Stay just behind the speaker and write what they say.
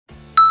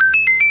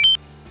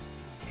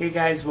Hey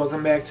guys,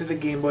 welcome back to the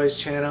Game Boys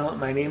channel.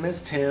 My name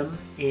is Tim,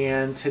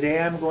 and today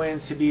I'm going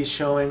to be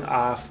showing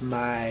off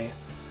my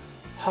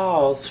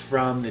hauls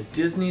from the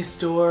Disney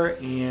Store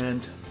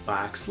and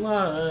Box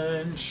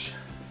Lunch.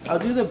 I'll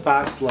do the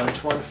Box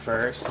Lunch one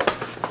first.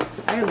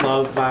 I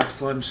love Box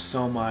Lunch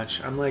so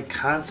much. I'm like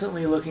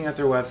constantly looking at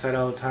their website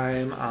all the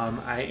time.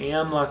 I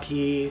am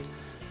lucky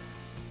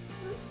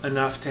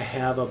enough to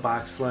have a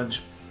Box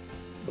Lunch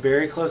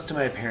very close to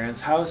my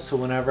parents' house, so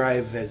whenever I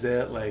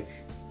visit, like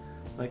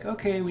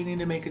okay, we need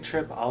to make a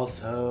trip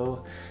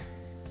also.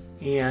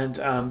 And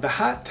the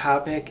Hot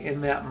Topic in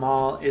that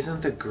mall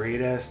isn't the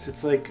greatest.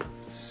 It's like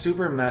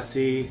super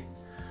messy,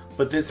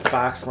 but this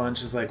Box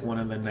Lunch is like one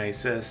of the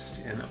nicest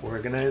and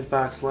organized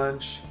Box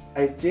Lunch.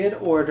 I did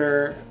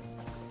order,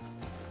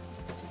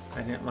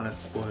 I didn't want to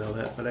spoil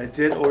it, but I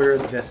did order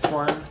this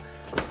one,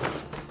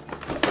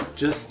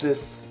 just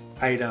this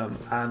item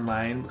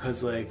online,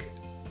 because like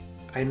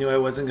I knew I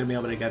wasn't going to be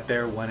able to get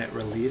there when it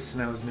released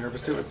and I was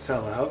nervous it would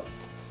sell out.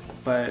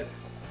 But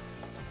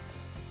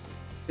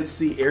it's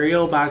the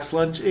Ariel Box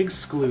Lunch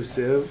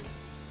exclusive.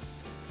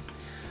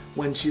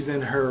 When she's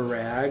in her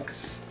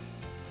rags,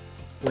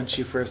 when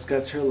she first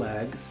gets her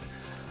legs.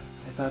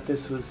 I thought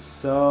this was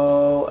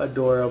so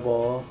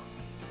adorable.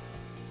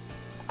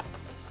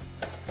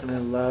 And I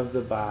love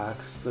the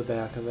box, the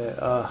back of it.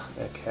 Oh,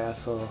 that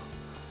castle.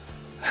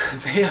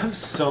 They have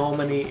so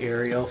many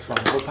Ariel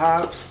Funko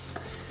Pops.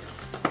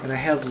 And I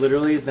have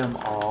literally them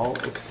all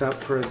except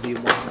for the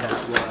one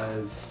that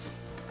was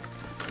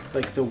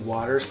like the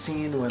water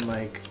scene when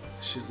like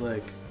she's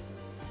like,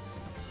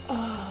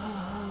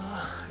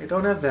 I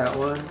don't have that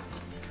one,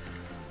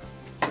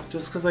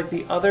 just because like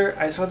the other,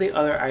 I saw the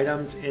other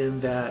items in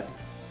that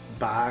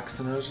box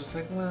and I was just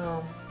like,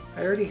 well,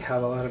 I already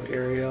have a lot of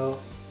Ariel.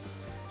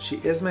 She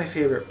is my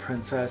favorite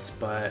princess,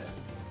 but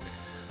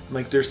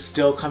like they're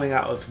still coming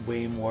out with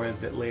way more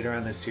that later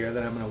on this year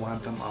that I'm gonna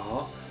want them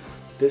all.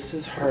 This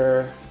is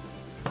her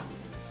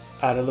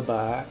out of the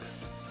box.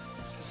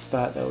 Just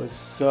thought that was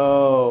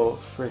so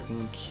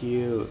freaking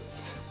cute.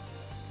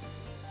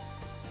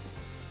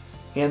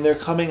 And they're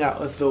coming out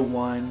with the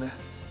one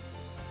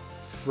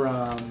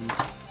from,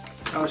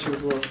 oh, she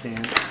was a little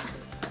stand.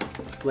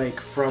 Like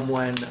from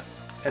when,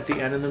 at the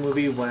end of the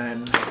movie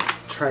when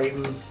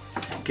Triton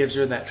gives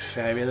her that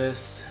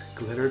fabulous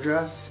glitter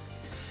dress.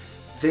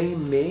 They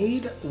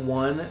made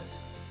one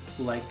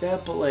like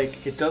that, but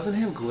like it doesn't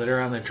have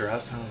glitter on the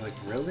dress. And I was like,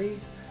 really?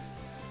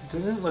 It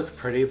doesn't look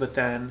pretty, but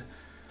then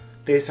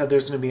they said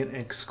there's going to be an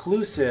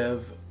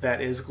exclusive that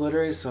is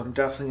glittery, so I'm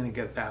definitely going to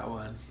get that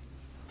one.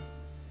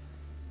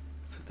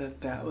 So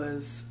that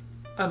was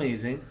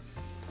amazing.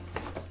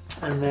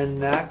 And then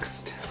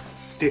next,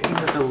 sticking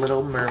with the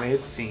Little Mermaid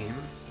theme,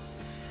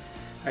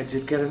 I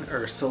did get an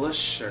Ursula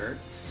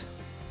shirt.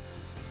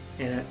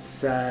 And it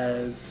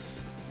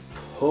says,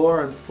 "Poor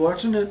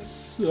unfortunate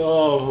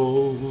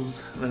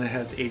souls." And then it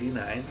has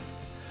 89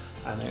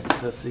 on there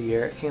because that's the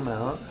year it came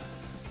out.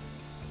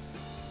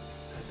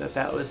 So I thought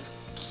that was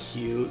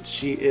cute.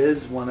 She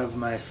is one of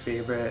my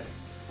favorite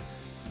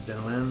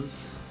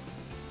villains.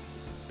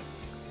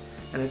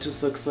 And it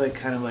just looks like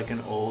kind of like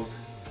an old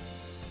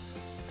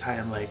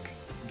time like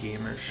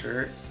gamer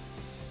shirt.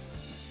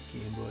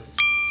 Game Boy.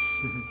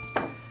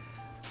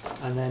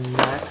 And then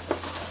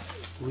next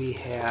we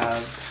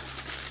have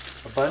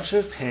a bunch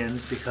of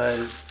pins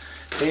because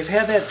they've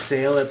had that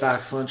sale at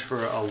Box Lunch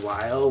for a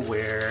while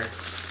where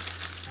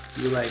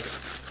you like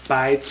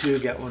buy two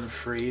get one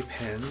free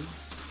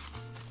pins.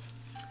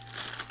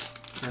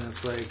 And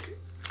it's like,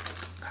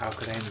 how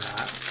could I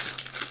not?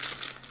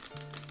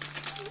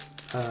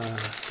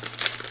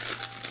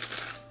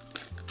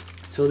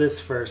 So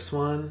this first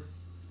one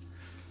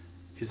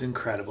is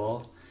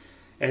incredible.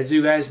 As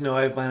you guys know,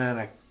 I've been on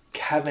a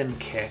Kevin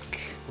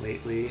kick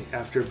lately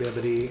after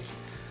Bibbidi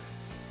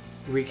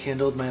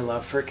rekindled my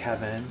love for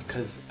Kevin,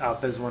 because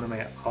Up is one of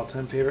my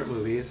all-time favorite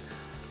movies.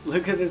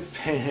 Look at this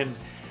pin.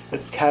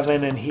 It's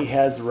Kevin and he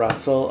has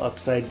Russell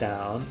upside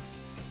down.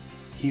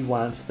 He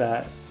wants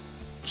that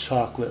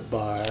chocolate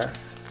bar.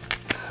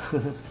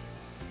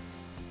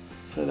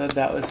 So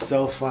that was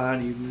so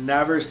fun. You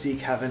never see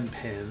Kevin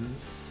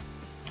pins.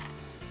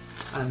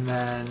 And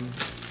then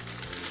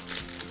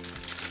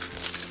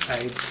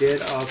I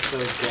did also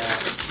get,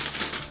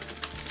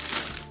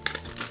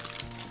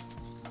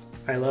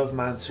 I love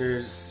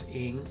Monsters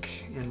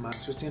Inc. and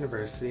Monsters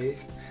University.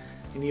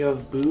 And you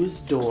have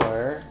Boo's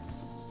door.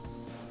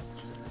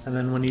 And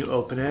then when you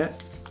open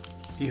it,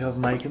 you have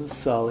Mike and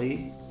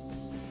Sully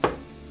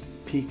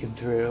peeking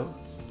through.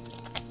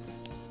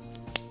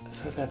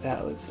 So I thought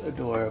that was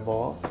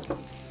adorable.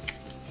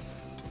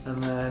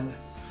 And then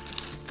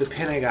the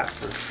pin I got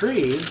for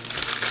free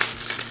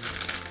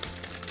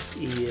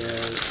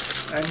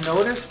is, I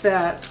noticed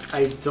that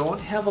I don't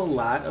have a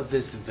lot of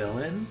this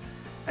villain.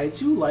 I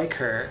do like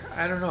her.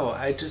 I don't know,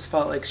 I just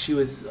felt like she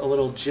was a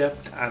little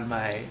gypped on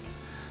my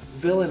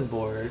villain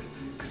board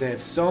because I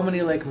have so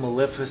many like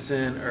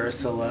Maleficent,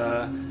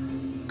 Ursula,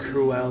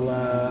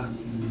 Cruella,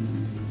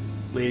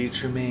 Lady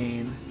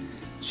Tremaine.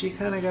 She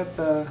kind of got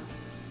the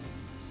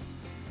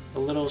a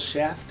little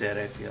shafted,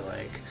 I feel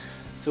like.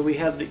 So we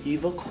have the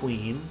Evil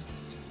Queen.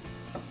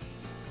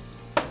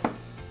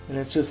 And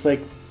it's just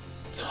like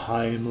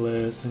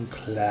timeless and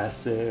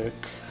classic.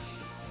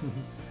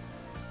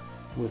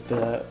 With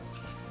the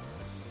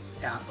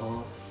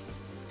apple.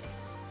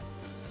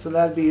 So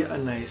that'd be a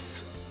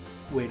nice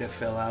way to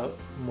fill out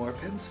more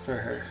pins for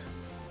her.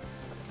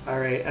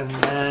 Alright, and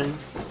then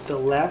the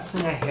last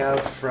thing I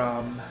have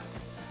from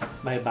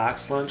my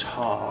box lunch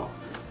haul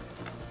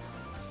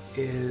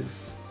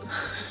is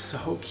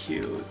so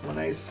cute. When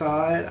I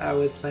saw it, I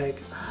was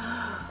like,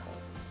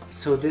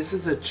 so this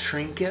is a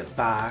trinket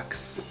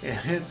box and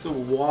it's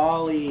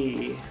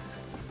Wally.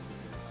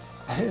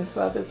 I just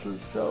thought this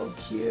was so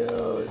cute.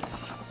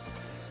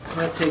 I'm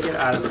gonna take it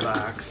out of the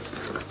box.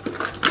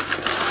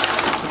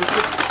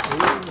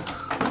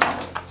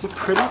 It's a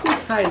pretty good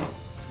sized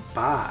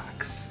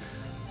box.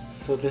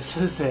 So this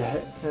is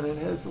it, and it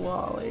has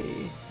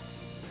Wally.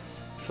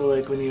 So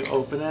like when you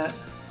open it,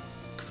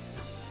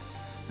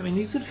 I mean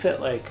you could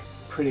fit like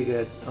pretty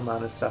good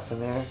amount of stuff in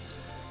there.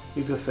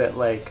 You could fit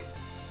like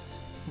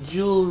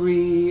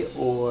jewelry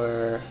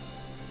or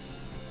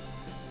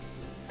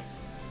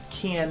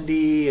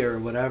candy or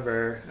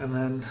whatever, and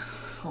then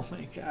oh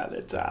my god,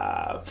 the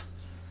top.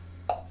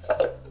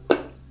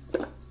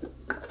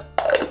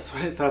 So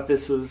I thought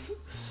this was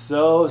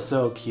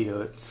so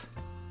cute.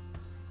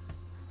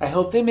 I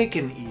hope they make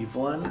an Eve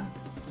one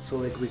so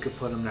like we could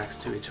put them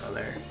next to each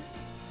other.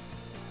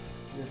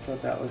 I just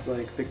thought that was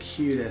like the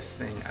cutest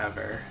thing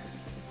ever.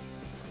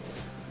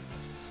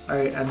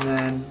 Alright, and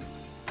then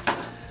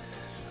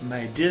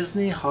my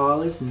Disney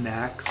haul is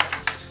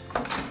next.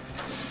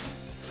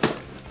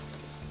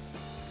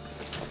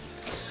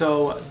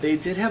 So they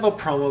did have a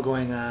promo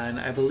going on.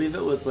 I believe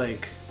it was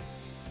like,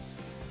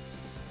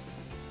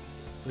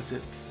 was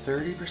it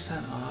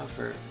 30% off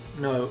or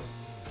no,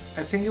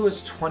 I think it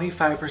was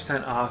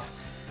 25% off,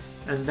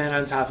 and then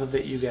on top of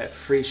it you get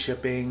free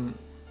shipping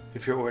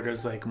if your order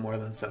is like more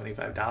than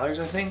 $75,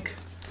 I think.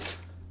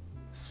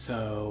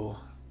 So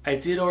I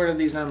did order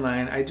these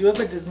online. I do have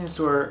a Disney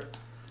store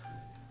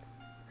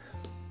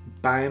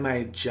by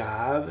my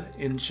job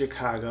in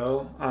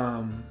Chicago,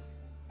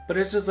 but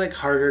it's just like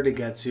harder to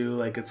get to.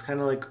 Like it's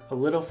kind of like a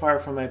little far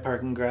from my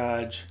parking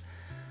garage,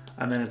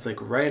 and then it's like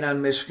right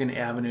on Michigan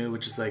Avenue,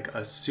 which is like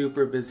a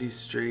super busy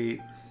street.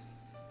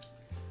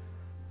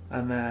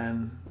 And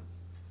then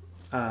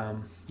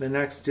the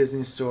next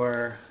Disney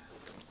store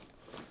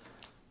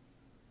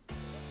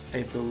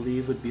I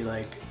believe would be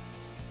like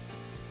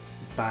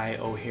by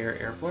O'Hare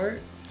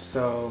Airport.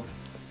 So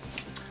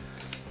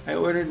I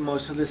ordered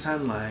most of this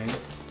online,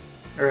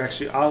 or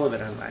actually all of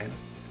it online.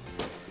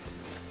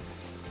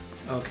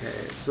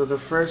 Okay, so the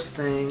first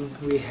thing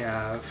we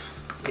have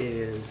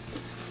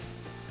is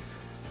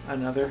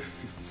another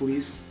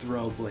fleece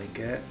throw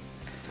blanket,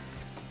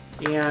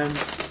 and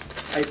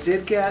I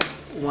did get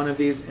one of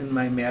these in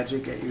my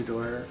Magic at Your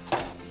Door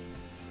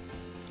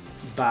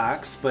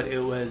box, but it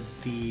was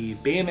the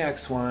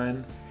Baymax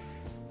one,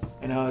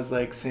 and I was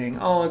like saying,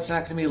 oh, it's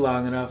not gonna be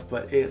long enough,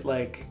 but it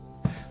like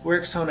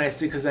works so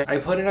nicely because I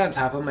put it on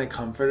top of my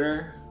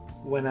comforter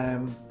when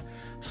I'm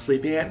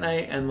sleeping at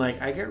night, and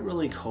like I get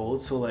really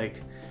cold, so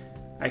like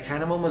I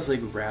kind of almost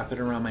like wrap it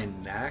around my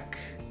neck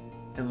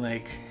and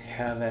like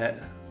have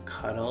it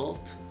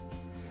cuddled.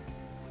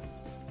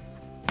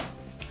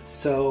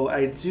 So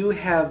I do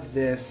have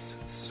this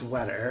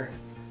sweater.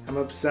 I'm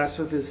obsessed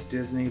with this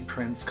Disney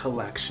Prince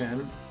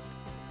collection,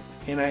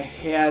 and I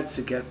had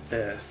to get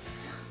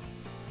this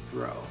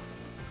throw.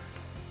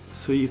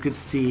 So you could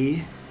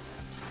see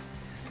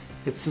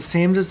it's the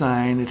same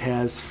design. It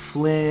has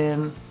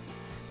Flynn,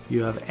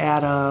 you have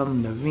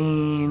Adam,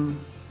 Naveen,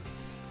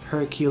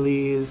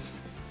 Hercules,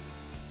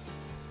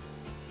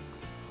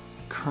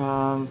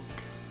 Kronk,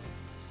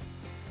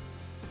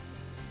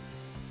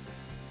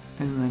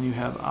 and then you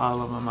have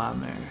all of them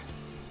on there.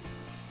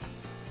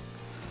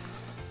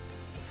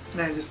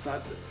 And I just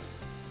thought that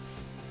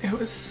it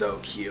was so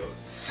cute.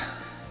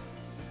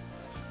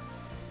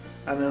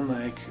 And then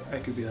like, I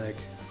could be like,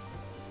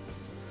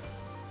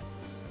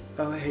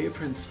 oh hey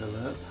Prince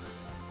Philip,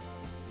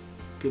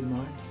 good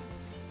morning.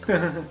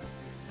 I'm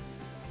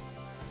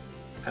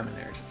a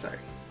nerd, sorry.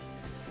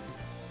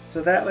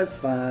 So that was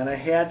fun. I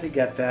had to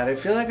get that. I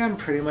feel like I'm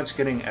pretty much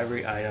getting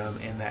every item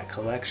in that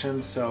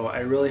collection, so I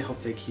really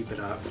hope they keep it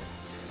up.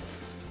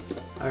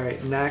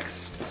 Alright,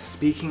 next,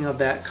 speaking of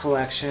that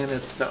collection,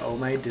 it's the Oh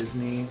My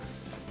Disney.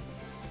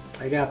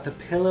 I got the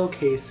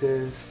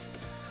pillowcases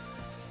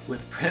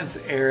with Prince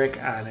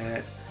Eric on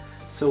it.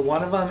 So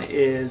one of them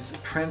is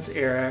Prince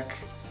Eric,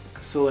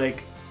 so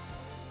like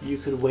you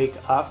could wake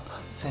up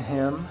to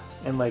him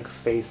and like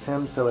face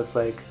him, so it's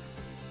like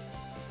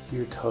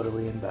you're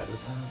totally in bed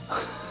with him.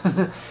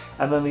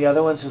 And then the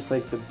other one's just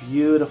like the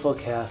beautiful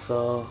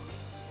castle.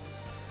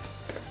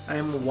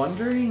 I'm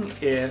wondering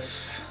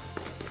if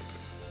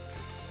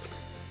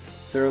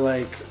they're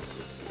like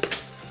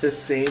the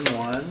same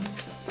one,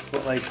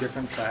 but like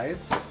different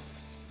sides.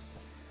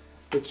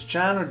 Which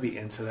John would be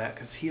into that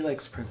because he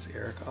likes Prince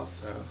Eric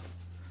also.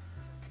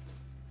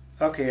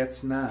 Okay,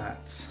 it's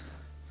not.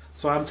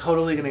 So I'm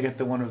totally gonna get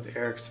the one with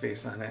Eric's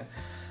face on it.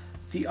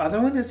 The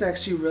other one is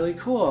actually really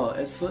cool.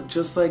 It's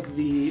just like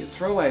the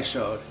throw I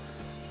showed.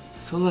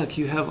 So look,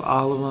 you have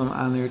all of them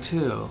on there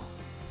too.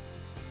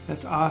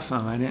 That's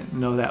awesome. I didn't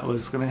know that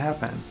was gonna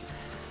happen.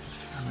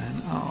 And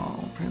then,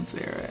 oh, Prince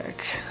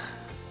Eric.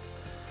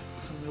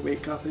 So I'm gonna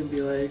wake up and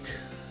be like,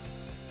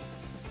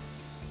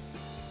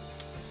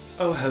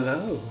 oh,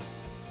 hello.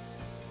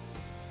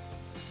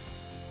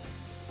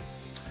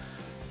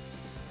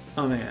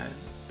 Oh man,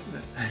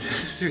 I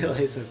just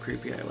realized how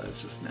creepy I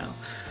was just now.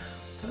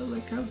 But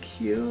look how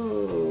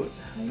cute.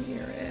 Hi,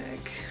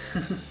 Eric.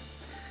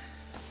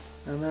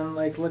 And then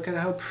like, look at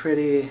how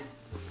pretty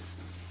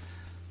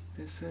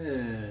this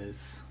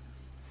is.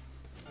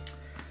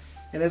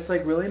 And it's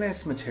like really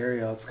nice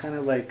material. It's kind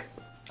of like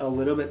a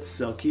little bit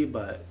silky,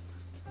 but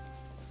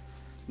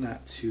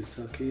not too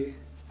silky.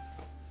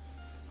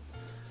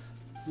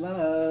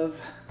 Love.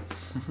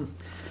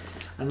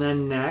 And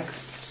then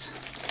next,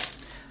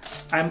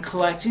 I'm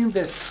collecting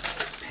this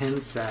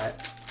pin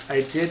set. I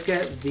did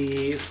get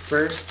the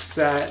first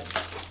set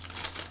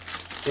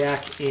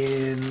back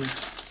in,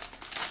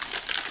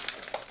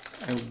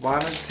 I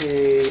want to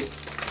say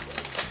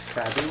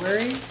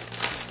February.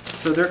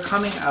 So they're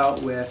coming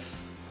out with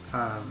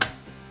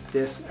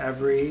this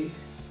every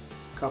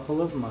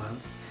couple of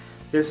months.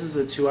 This is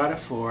a 2 out of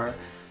 4.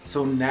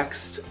 So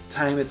next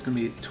time it's gonna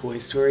be Toy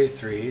Story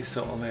 3.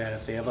 So oh my god,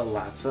 if they have a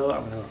Lotso,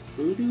 I'm gonna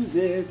lose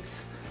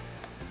it.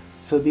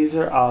 So these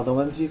are all the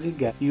ones you could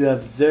get. You have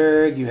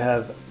Zurg, you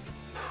have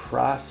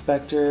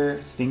Prospector,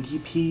 Stinky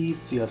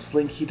Pete, you have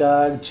Slinky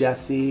Dog,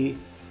 Jessie,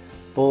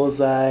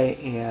 Bullseye,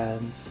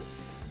 and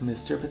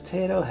Mr.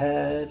 Potato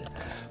Head.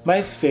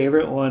 My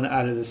favorite one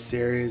out of the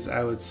series,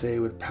 I would say,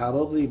 would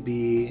probably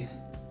be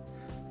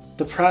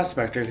the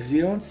Prospector, because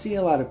you don't see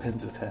a lot of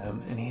pins with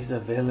him, and he's a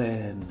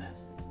villain.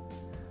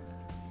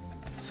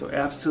 So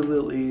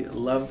absolutely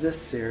love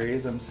this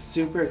series. I'm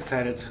super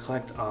excited to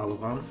collect all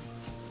of them.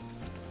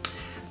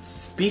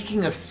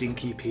 Speaking of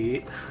Stinky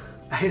Pete,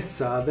 I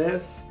saw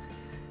this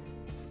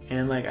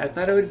and like I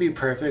thought it would be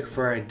perfect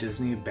for a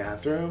Disney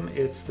bathroom.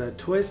 It's the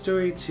Toy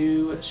Story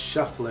 2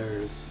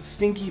 Shufflers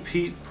Stinky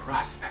Pete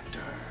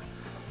Prospector.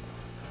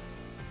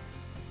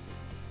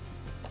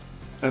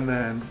 And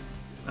then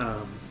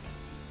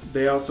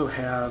they also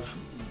have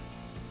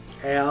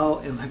Al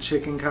in the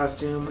chicken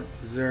costume,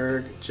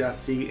 Zurg,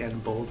 Jessie,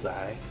 and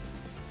Bullseye.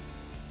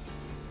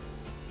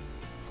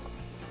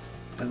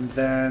 And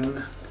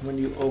then when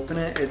you open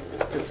it,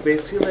 it's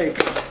basically like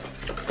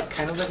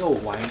kind of like a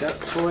wind-up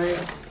toy.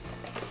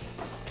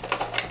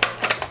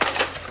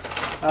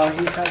 Oh,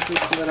 he has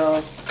this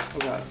little, oh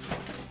god.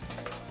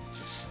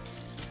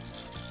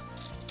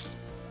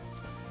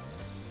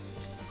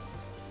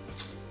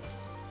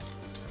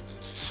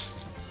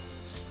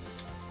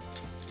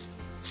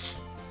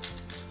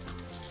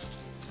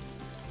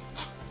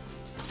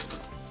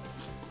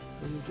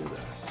 Let me do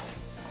this.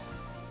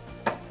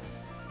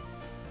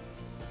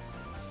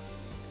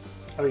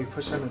 Oh, you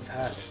push on his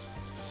head.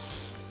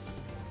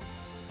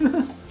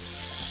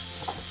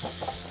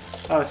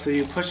 Oh, so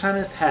you push on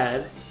his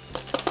head,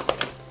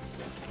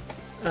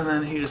 and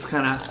then he just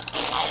kind of,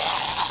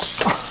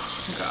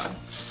 oh god.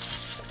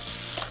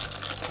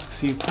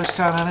 So you push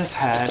down on his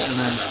head, and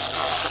then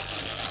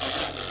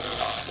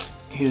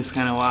he just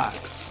kind of walks.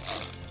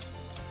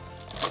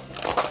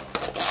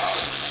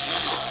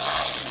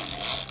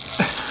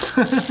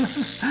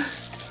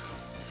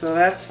 So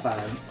that's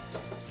fun.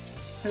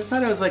 I just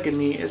thought it was like a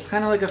neat, it's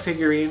kind of like a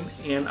figurine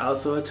and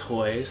also a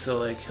toy, so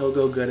like he'll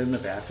go good in the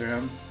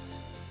bathroom.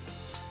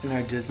 In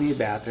our Disney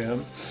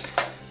bathroom.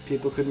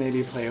 People could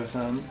maybe play with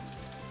him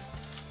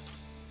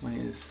when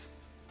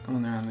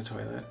they're on the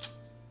toilet.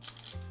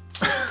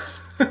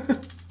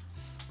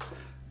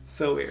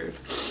 So weird.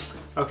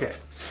 Okay,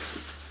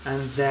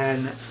 and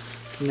then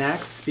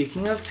next,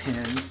 speaking of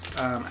pins,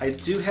 I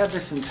do have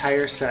this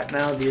entire set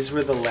now. These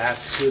were the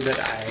last two that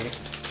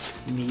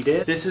I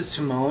needed. This is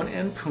Timon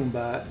and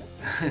Pumbaa.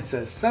 It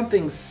says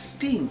something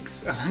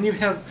stinks, and then you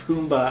have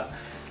Pumbaa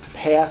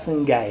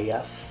passing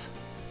gas.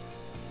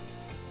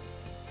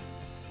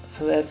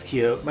 So that's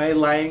cute. My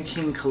Lion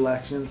King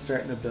collection's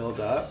starting to build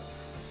up,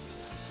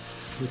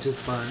 which is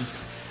fun.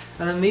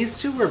 And then these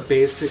two were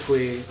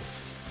basically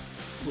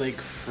like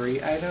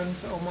free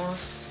items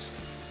almost.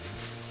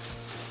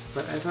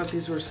 But I thought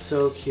these were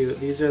so cute.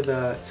 These are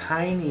the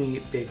tiny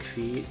Big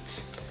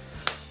Feet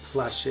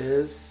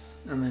plushes.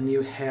 And then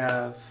you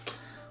have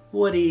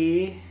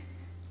Woody.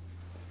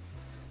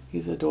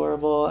 He's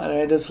adorable. And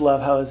I just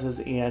love how it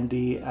says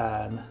Andy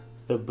on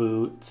the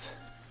boot.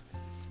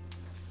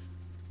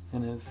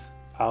 And his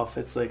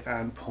outfit's like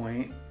on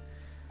point.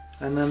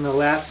 And then the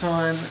last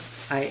one,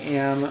 I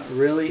am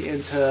really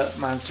into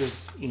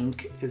Monsters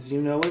Inc. as you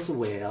know as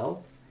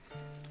well.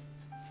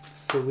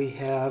 So we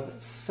have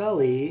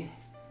Sully.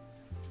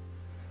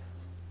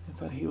 I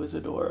thought he was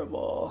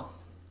adorable.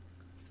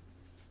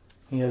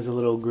 He has a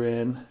little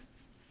grin.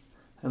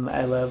 And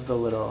I love the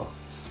little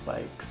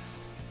spikes.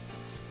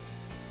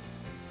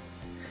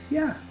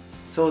 Yeah,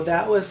 so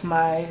that was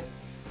my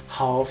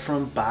haul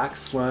from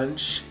Box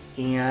Lunch.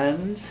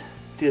 and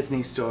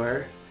Disney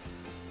Store.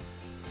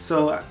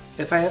 So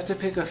if I have to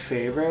pick a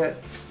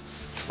favorite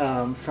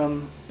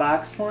from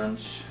Box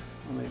Lunch,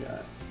 oh my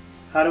god,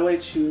 how do I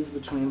choose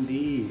between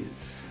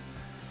these?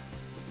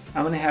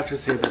 I'm gonna have to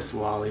say this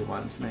Wally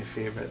one's my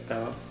favorite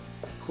though.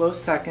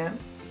 Close second.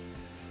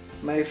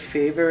 My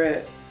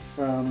favorite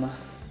from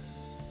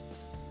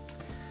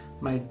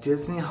my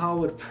Disney haul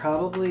would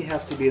probably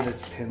have to be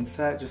this pin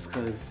set, just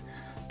because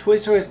Toy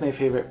Story is my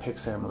favorite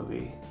Pixar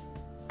movie.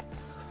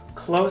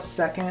 Close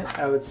second,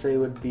 I would say,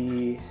 would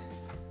be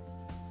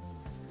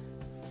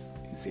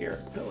these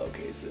Eric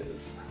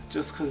pillowcases,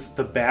 just because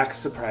the back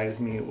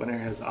surprised me when it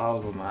has all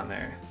of them on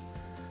there.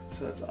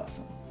 So that's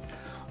awesome.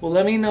 Well,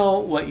 let me know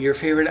what your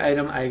favorite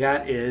item I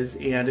got is,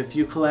 and if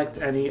you collect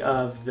any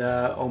of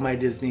the Oh My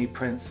Disney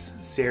Prints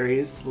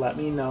series, let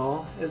me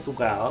know as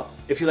well.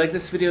 If you like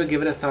this video,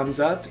 give it a thumbs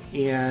up,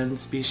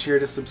 and be sure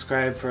to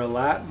subscribe for a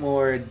lot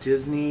more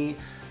Disney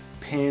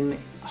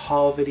pin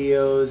haul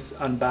videos,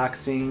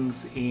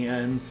 unboxings,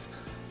 and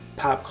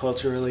pop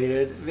culture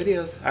related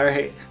videos.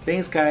 Alright,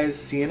 thanks guys,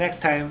 see you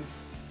next time.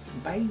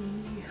 Bye!